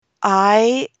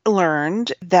I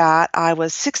learned that I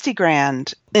was 60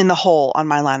 grand in the hole on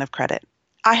my line of credit.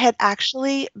 I had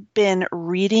actually been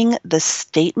reading the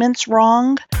statements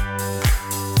wrong.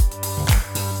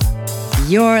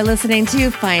 You're listening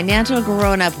to Financial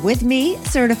Grown Up with me,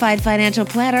 certified financial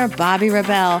planner Bobbi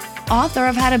Rebell, author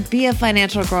of How to Be a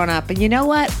Financial Grown Up. And you know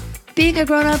what? Being a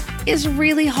grown up is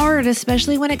really hard,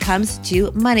 especially when it comes to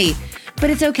money.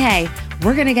 But it's okay.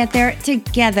 We're going to get there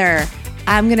together.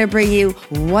 I'm going to bring you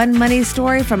one money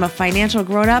story from a financial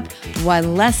grown-up,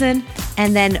 one lesson,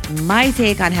 and then my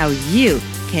take on how you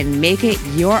can make it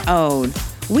your own.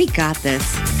 We got this.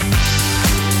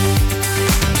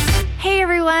 Hey,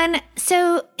 everyone.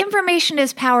 So information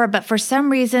is power, but for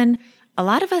some reason, a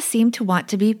lot of us seem to want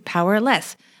to be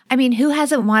powerless. I mean, who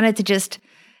hasn't wanted to just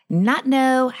not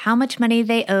know how much money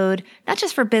they owed, not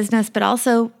just for business, but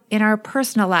also in our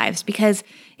personal lives? Because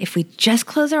if we just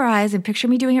close our eyes, and picture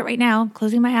me doing it right now,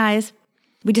 closing my eyes,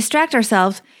 we distract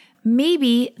ourselves,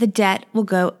 maybe the debt will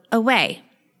go away.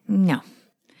 No.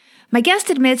 My guest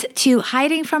admits to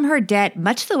hiding from her debt,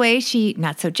 much the way she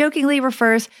not so jokingly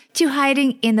refers to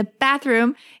hiding in the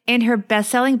bathroom in her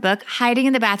best-selling book, Hiding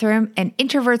in the Bathroom, An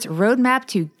Introvert's Roadmap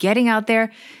to Getting Out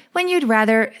There When You'd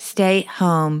Rather Stay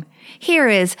Home. Here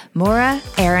is Maura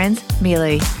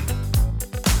Aarons-Mealy.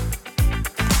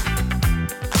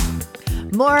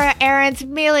 Maura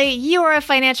Aarons-Mealy, you are a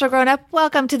financial grown-up.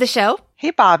 Welcome to the show.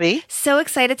 Hey, Bobbi. So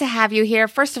excited to have you here.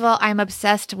 First of all, I'm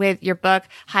obsessed with your book,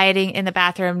 Hiding in the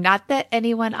Bathroom. Not that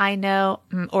anyone I know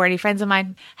or any friends of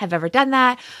mine have ever done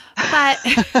that, but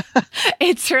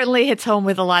it certainly hits home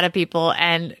with a lot of people.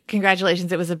 And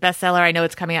congratulations, it was a bestseller. I know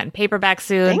it's coming out in paperback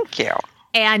soon. Thank you.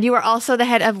 And you are also the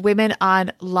head of Women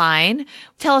Online.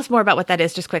 Tell us more about what that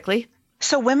is, just quickly.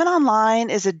 So Women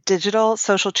Online is a digital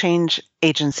social change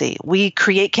agency. We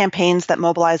create campaigns that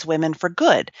mobilize women for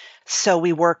good. So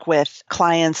we work with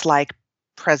clients like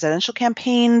presidential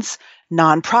campaigns,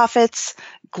 nonprofits,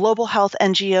 global health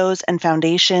NGOs and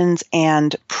foundations,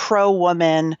 and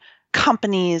pro-woman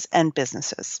companies and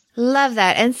businesses. Love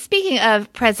that. And speaking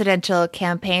of presidential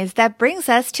campaigns, that brings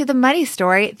us to the money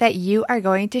story that you are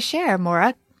going to share.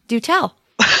 Maura, do tell.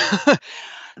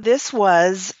 This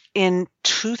was in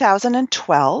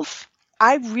 2012.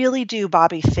 I really do,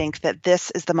 Bobbi, think that this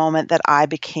is the moment that I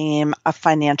became a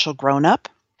financial grown-up,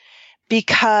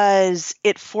 because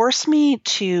it forced me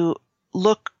to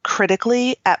look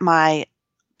critically at my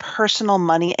personal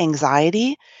money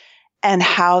anxiety and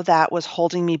how that was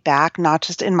holding me back, not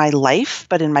just in my life,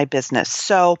 but in my business.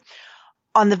 So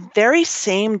on the very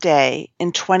same day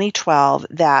in 2012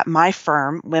 that my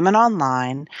firm, Women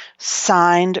Online,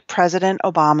 signed President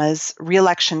Obama's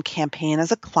reelection campaign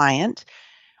as a client,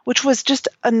 which was just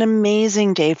an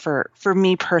amazing day for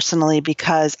me personally,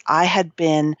 because I had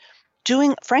been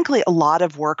doing, frankly, a lot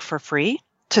of work for free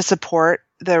to support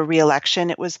the reelection.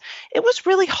 It was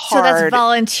really hard. So that's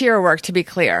volunteer work, to be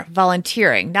clear.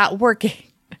 Volunteering, not working.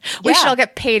 We should all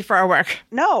get paid for our work.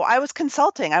 No, I was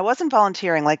consulting. I wasn't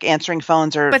volunteering, like answering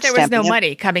phones or But there was no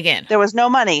money coming in. There was no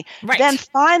money. Right. Then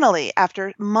finally,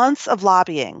 after months of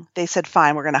lobbying, they said,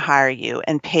 fine, we're going to hire you,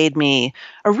 and paid me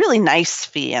a really nice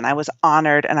fee. And I was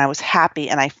honored and I was happy.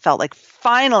 And I felt like,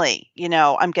 finally,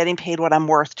 I'm getting paid what I'm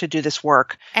worth to do this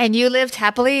work. And you lived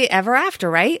happily ever after,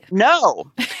 right?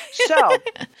 No. So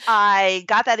I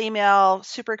got that email,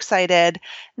 super excited.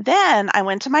 Then I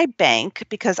went to my bank,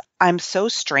 because I'm so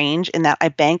strange in that I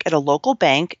bank at a local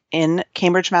bank in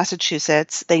Cambridge,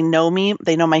 Massachusetts. They know me.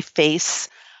 They know my face.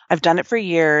 I've done it for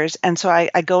years. And so I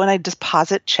go and I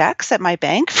deposit checks at my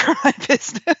bank for my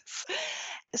business.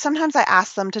 Sometimes I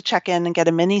ask them to check in and get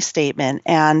a mini statement.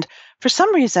 And for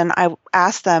some reason, I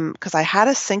asked them, because I had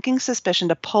a sinking suspicion,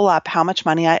 to pull up how much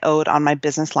money I owed on my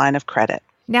business line of credit.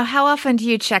 Now, how often do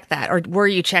you check that? Or were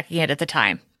you checking it at the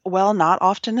time? Well, not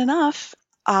often enough.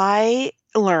 I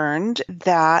learned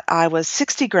that I was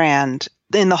 60 grand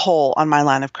in the hole on my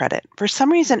line of credit. For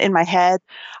some reason in my head,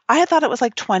 I had thought it was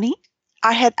like 20.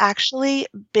 I had actually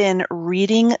been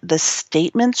reading the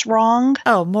statements wrong.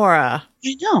 Oh, Maura.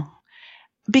 I know.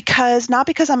 Not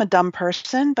because I'm a dumb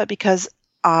person, but because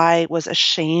I was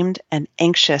ashamed and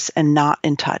anxious and not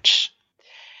in touch.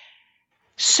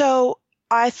 So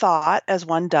I thought, as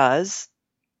one does,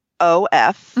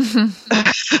 OF,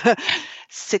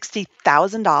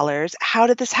 $60,000. How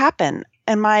did this happen?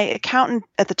 And my accountant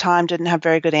at the time didn't have a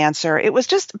very good answer. It was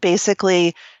just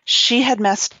basically she had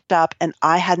messed up and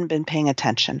I hadn't been paying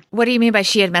attention. What do you mean by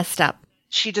she had messed up?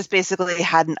 She just basically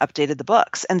hadn't updated the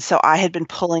books. And so I had been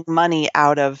pulling money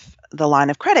out of the line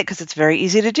of credit because it's very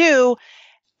easy to do.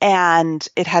 And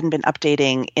it hadn't been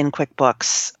updating in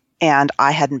QuickBooks and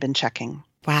I hadn't been checking.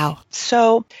 Wow.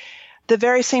 So the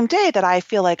very same day that I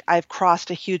feel like I've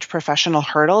crossed a huge professional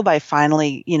hurdle by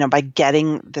finally, by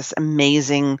getting this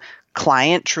amazing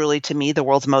client, truly to me, the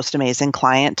world's most amazing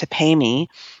client, to pay me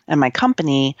and my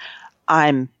company,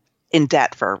 I'm in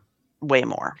debt for way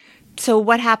more. So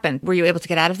what happened? Were you able to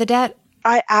get out of the debt?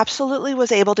 I absolutely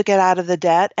was able to get out of the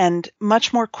debt, and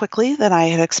much more quickly than I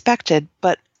had expected,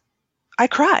 but I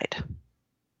cried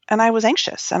and I was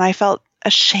anxious and I felt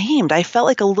ashamed. I felt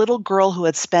like a little girl who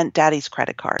had spent daddy's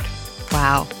credit card.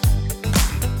 Wow.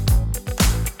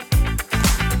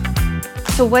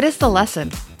 So what is the lesson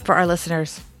for our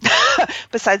listeners?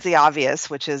 Besides the obvious,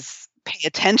 which is pay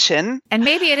attention. And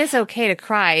maybe it is okay to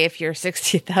cry if you're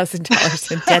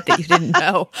 $60,000 in debt that you didn't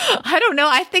know. I don't know.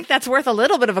 I think that's worth a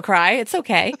little bit of a cry. It's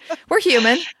okay. We're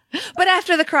human. But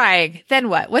after the crying, then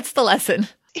what? What's the lesson?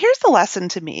 Here's the lesson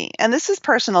to me, and this is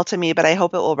personal to me, but I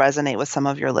hope it will resonate with some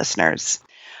of your listeners.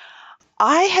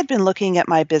 I had been looking at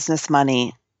my business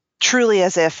money truly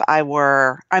as if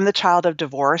I'm the child of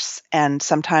divorce. And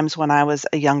sometimes when I was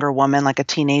a younger woman, like a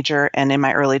teenager and in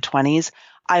my early 20s,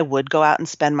 I would go out and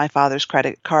spend my father's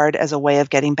credit card as a way of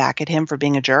getting back at him for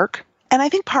being a jerk. And I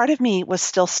think part of me was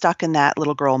still stuck in that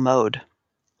little girl mode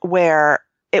where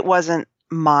it wasn't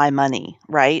my money,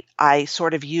 right? I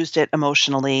sort of used it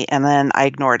emotionally and then I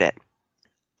ignored it.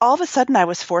 All of a sudden, I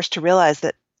was forced to realize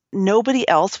that nobody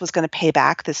else was going to pay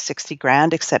back this 60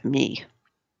 grand except me.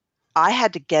 I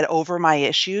had to get over my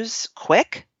issues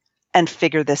quick and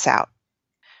figure this out.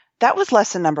 That was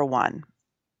lesson number one.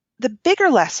 The bigger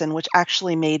lesson, which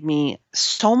actually made me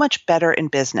so much better in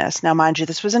business. Now, mind you,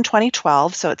 this was in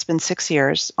 2012, so it's been 6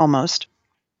 years almost.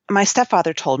 My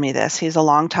stepfather told me this. He's a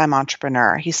longtime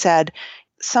entrepreneur. He said,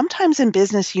 sometimes in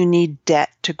business, you need debt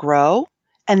to grow,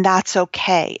 and that's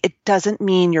okay. It doesn't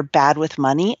mean you're bad with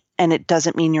money, and it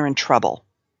doesn't mean you're in trouble.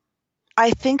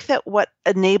 I think that what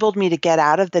enabled me to get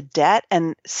out of the debt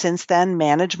and since then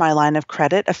manage my line of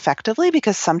credit effectively,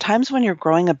 because sometimes when you're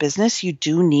growing a business, you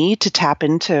do need to tap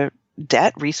into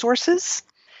debt resources,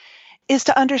 is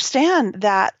to understand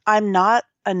that I'm not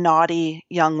a naughty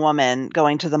young woman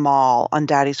going to the mall on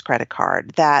daddy's credit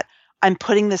card, that I'm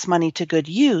putting this money to good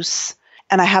use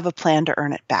and I have a plan to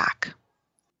earn it back.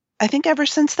 I think ever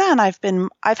since then,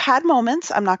 I've had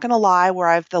moments, I'm not going to lie,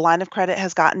 where the line of credit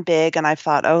has gotten big and I've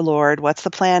thought, oh Lord, what's the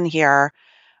plan here?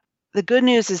 The good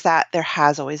news is that there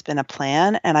has always been a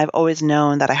plan and I've always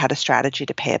known that I had a strategy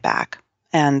to pay it back.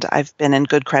 And I've been in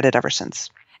good credit ever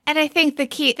since. And I think the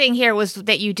key thing here was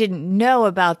that you didn't know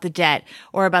about the debt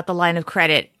or about the line of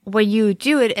credit. When you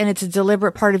do it and it's a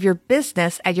deliberate part of your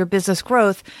business and your business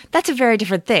growth, that's a very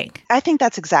different thing. I think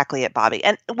that's exactly it, Bobby.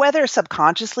 And whether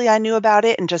subconsciously I knew about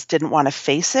it and just didn't want to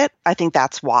face it, I think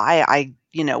that's why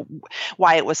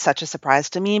why it was such a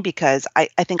surprise to me, because I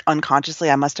think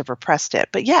unconsciously I must have repressed it.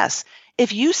 But yes,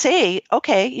 if you say,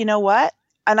 okay, you know what?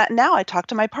 And now I talk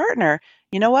to my partner,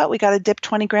 you know what? We got to dip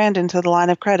 20 grand into the line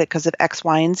of credit because of X,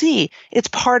 Y, and Z. It's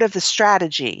part of the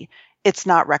strategy. It's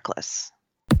not reckless.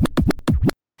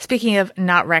 Speaking of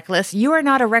not reckless, you are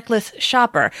not a reckless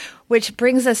shopper, which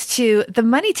brings us to the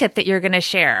money tip that you're going to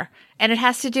share. And it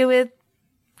has to do with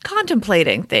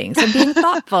contemplating things and being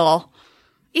thoughtful,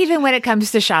 even when it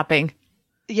comes to shopping.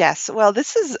 Yes. Well,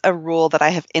 this is a rule that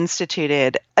I have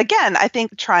instituted. Again, I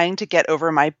think trying to get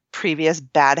over my previous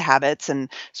bad habits and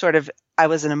I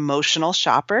was an emotional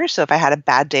shopper. So if I had a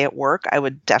bad day at work, I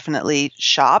would definitely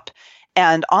shop.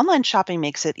 And online shopping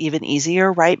makes it even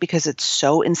easier, right? Because it's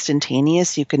so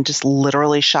instantaneous. You can just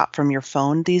literally shop from your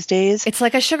phone these days. It's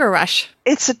like a sugar rush.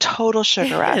 It's a total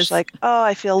sugar rush. Like, oh,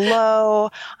 I feel low.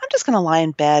 I'm just going to lie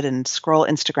in bed and scroll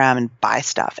Instagram and buy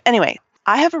stuff. Anyway,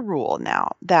 I have a rule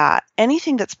now that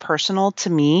anything that's personal to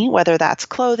me, whether that's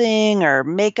clothing or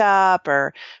makeup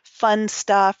or fun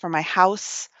stuff for my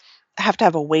house, I have to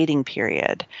have a waiting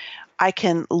period. I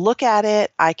can look at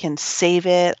it, I can save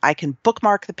it, I can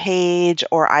bookmark the page,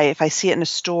 or if I see it in a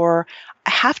store,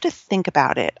 I have to think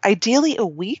about it. Ideally a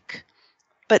week,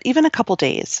 but even a couple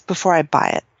days before I buy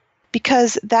it.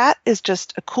 Because that is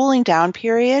just a cooling down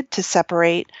period to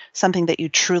separate something that you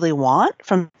truly want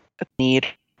from a need.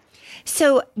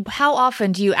 So how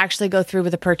often do you actually go through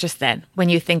with a purchase then when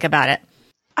you think about it?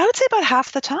 I would say about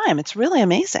half the time. It's really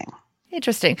amazing.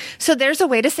 Interesting. So there's a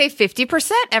way to save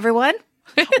 50%, everyone.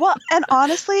 Well, and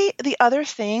honestly, the other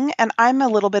thing, and I'm a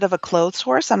little bit of a clothes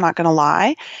horse, I'm not going to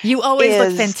lie. You always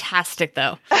look fantastic,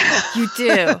 though. You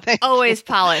do. Always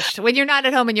polished. When you're not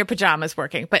at home in your pajamas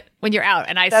working, but when you're out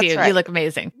and I see you, right. You look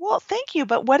amazing. Well, thank you.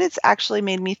 But what it's actually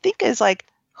made me think is like,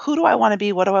 who do I want to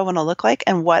be? What do I want to look like?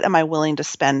 And what am I willing to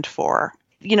spend for?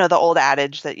 The old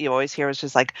adage that you always hear is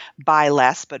just like buy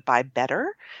less, but buy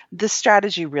better. This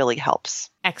strategy really helps.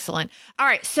 Excellent. All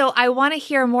right. So I want to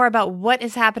hear more about what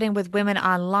is happening with women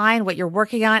online, what you're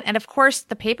working on. And of course,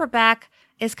 the paperback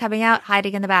is coming out,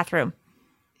 Hiding in the Bathroom.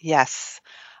 Yes.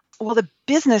 Well, the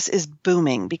business is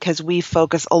booming because we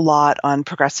focus a lot on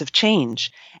progressive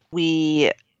change.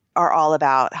 We are all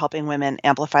about helping women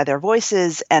amplify their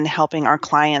voices and helping our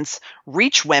clients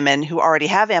reach women who already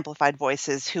have amplified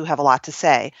voices who have a lot to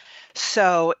say.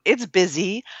 So it's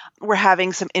busy. We're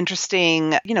having some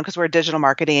interesting, because we're a digital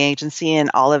marketing agency,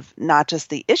 and all of not just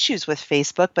the issues with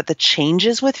Facebook, but the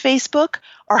changes with Facebook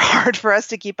are hard for us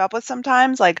to keep up with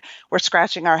sometimes. Like we're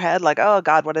scratching our head like, oh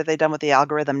God, what have they done with the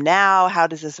algorithm now? How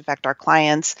does this affect our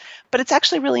clients? But it's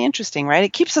actually really interesting, right?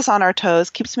 It keeps us on our toes,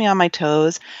 keeps me on my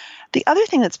toes. The other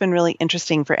thing that's been really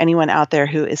interesting for anyone out there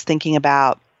who is thinking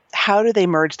about how do they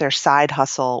merge their side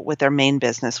hustle with their main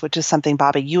business, which is something,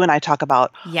 Bobby, you and I talk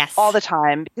about all the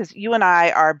time, because you and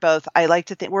I are both, I like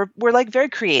to think, we're like very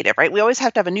creative, right? We always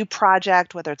have to have a new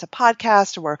project, whether it's a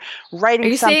podcast or we're writing something. Are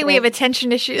you saying we have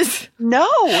attention issues? No,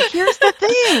 here's the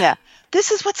thing.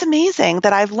 This is what's amazing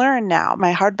that I've learned now.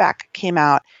 My hardback came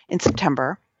out in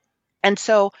September. And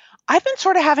so I've been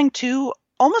sort of having two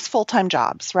almost full-time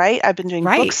jobs, right? I've been doing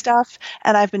book stuff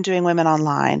and I've been doing Women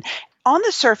Online. On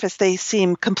the surface, they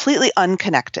seem completely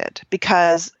unconnected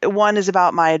because one is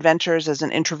about my adventures as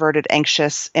an introverted,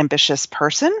 anxious, ambitious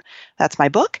person. That's my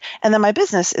book. And then my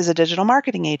business is a digital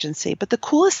marketing agency. But the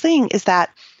coolest thing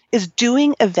is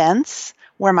doing events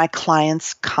where my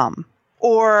clients come,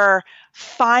 or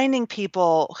finding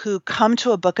people who come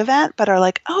to a book event but are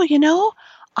like, oh,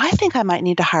 I think I might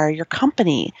need to hire your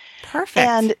company. Perfect.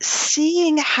 And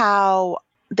seeing how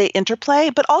they interplay,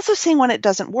 but also seeing when it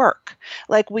doesn't work.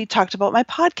 Like we talked about my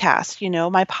podcast.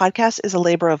 My podcast is a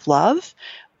labor of love,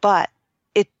 but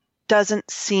it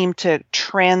doesn't seem to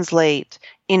translate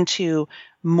into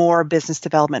more business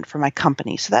development for my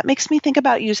company. So that makes me think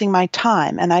about using my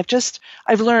time. And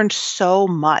I've learned so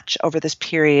much over this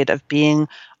period of being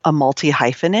a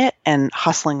multi-hyphenate and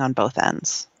hustling on both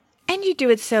ends. And you do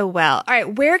it so well. All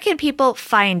right. Where can people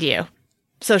find you?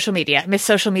 Social media, Miss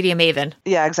Social Media Maven.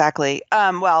 Yeah, exactly.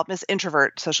 Miss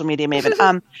Introvert Social Media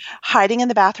Maven.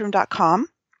 Hidinginthebathroom.com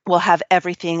will have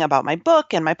everything about my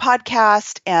book and my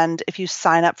podcast. And if you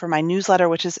sign up for my newsletter,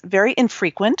 which is very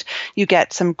infrequent, you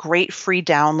get some great free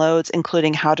downloads,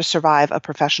 including how to survive a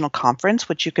professional conference,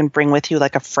 which you can bring with you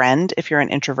like a friend if you're an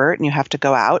introvert and you have to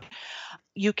go out.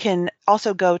 You can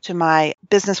also go to my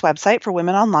business website for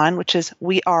Women Online, which is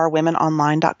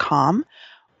wearewomenonline.com,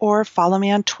 or follow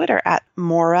me on Twitter at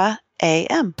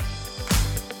MauraAM.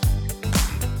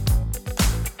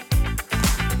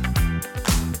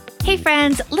 Hey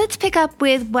friends, let's pick up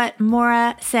with what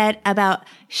Maura said about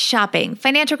shopping.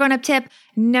 Financial grown-up tip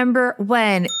number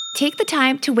 1, take the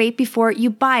time to wait before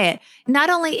you buy it. Not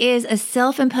only is a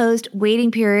self-imposed waiting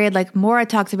period like Maura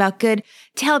talks about good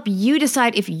to help you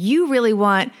decide if you really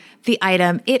want the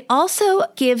item, it also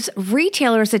gives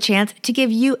retailers a chance to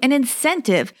give you an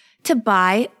incentive to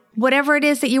buy whatever it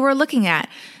is that you were looking at.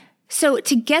 So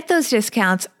to get those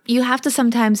discounts, you have to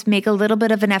sometimes make a little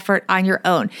bit of an effort on your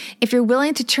own. If you're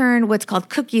willing to turn what's called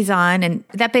cookies on, and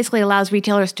that basically allows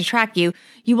retailers to track you,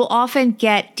 you will often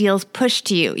get deals pushed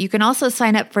to you. You can also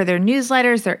sign up for their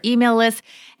newsletters, their email lists.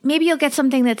 Maybe you'll get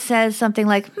something that says something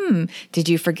like, did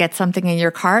you forget something in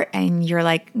your cart? And you're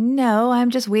like, no,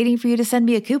 I'm just waiting for you to send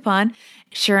me a coupon.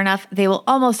 Sure enough, they will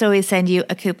almost always send you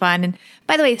a coupon. And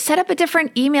by the way, set up a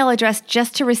different email address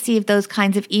just to receive those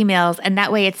kinds of emails. And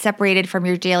that way it's separated from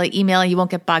your daily email. You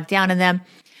won't get bogged down in them.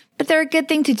 But they're a good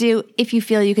thing to do if you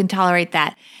feel you can tolerate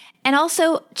that. And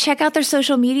also check out their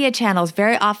social media channels.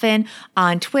 Very often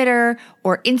on Twitter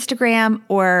or Instagram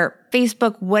or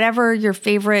Facebook, whatever your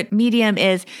favorite medium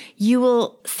is, you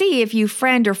will see if you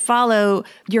friend or follow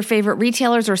your favorite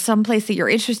retailers or someplace that you're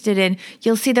interested in,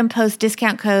 you'll see them post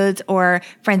discount codes or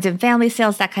friends and family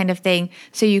sales, that kind of thing.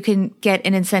 So you can get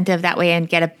an incentive that way and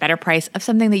get a better price of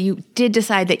something that you did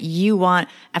decide that you want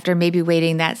after maybe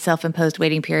waiting that self-imposed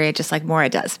waiting period, just like Maura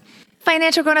does.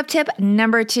 Financial grown-up tip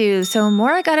number 2. So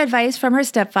Maura got advice from her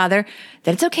stepfather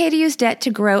that it's okay to use debt to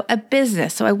grow a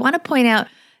business. So I want to point out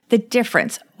the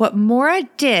difference. What Maura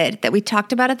did that we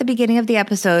talked about at the beginning of the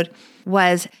episode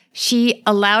was she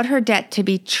allowed her debt to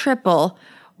be triple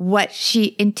what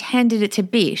she intended it to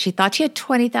be. She thought she had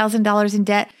 $20,000 in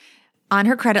debt on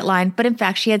her credit line, but in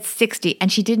fact, she had 60 and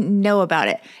she didn't know about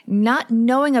it. Not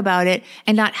knowing about it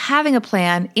and not having a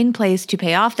plan in place to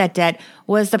pay off that debt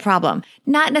was the problem.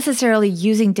 Not necessarily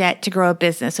using debt to grow a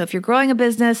business. So if you're growing a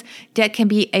business, debt can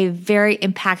be a very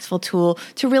impactful tool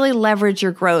to really leverage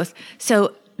your growth.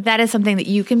 So that is something that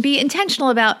you can be intentional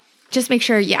about. Just make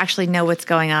sure you actually know what's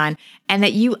going on and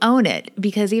that you own it.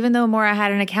 Because even though Maura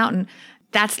had an accountant,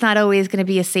 that's not always going to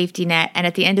be a safety net. And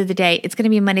at the end of the day, it's going to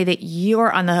be money that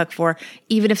you're on the hook for,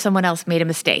 even if someone else made a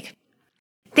mistake.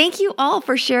 Thank you all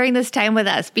for sharing this time with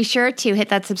us. Be sure to hit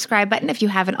that subscribe button if you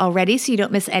haven't already so you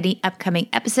don't miss any upcoming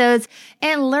episodes,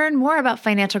 and learn more about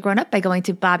Financial Grown Up by going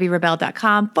to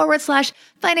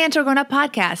BobbiRebell.com/Financial Grown Up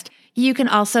Podcast. You can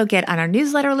also get on our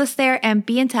newsletter list there and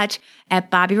be in touch at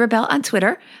Bobbi Rebell on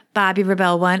Twitter,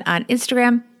 BobbiRebell1 on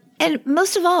Instagram. And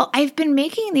most of all, I've been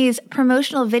making these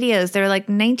promotional videos. They're like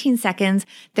 19 seconds.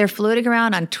 They're floating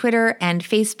around on Twitter and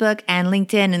Facebook and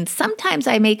LinkedIn. And sometimes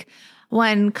I make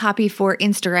one copy for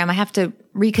Instagram. I have to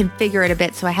reconfigure it a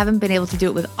bit, so I haven't been able to do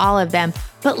it with all of them.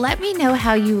 But let me know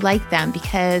how you like them,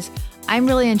 because I'm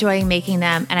really enjoying making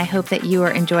them, and I hope that you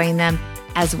are enjoying them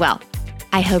as well.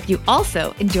 I hope you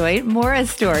also enjoyed Maura's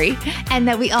story and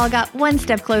that we all got one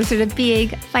step closer to being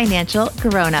financial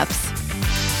grown-ups.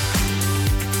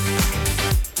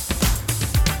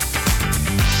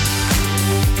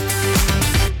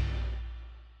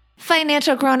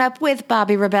 Financial Grown Up with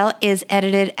Bobbi Rebell is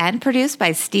edited and produced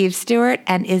by Steve Stewart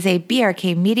and is a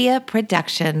BRK Media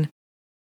production.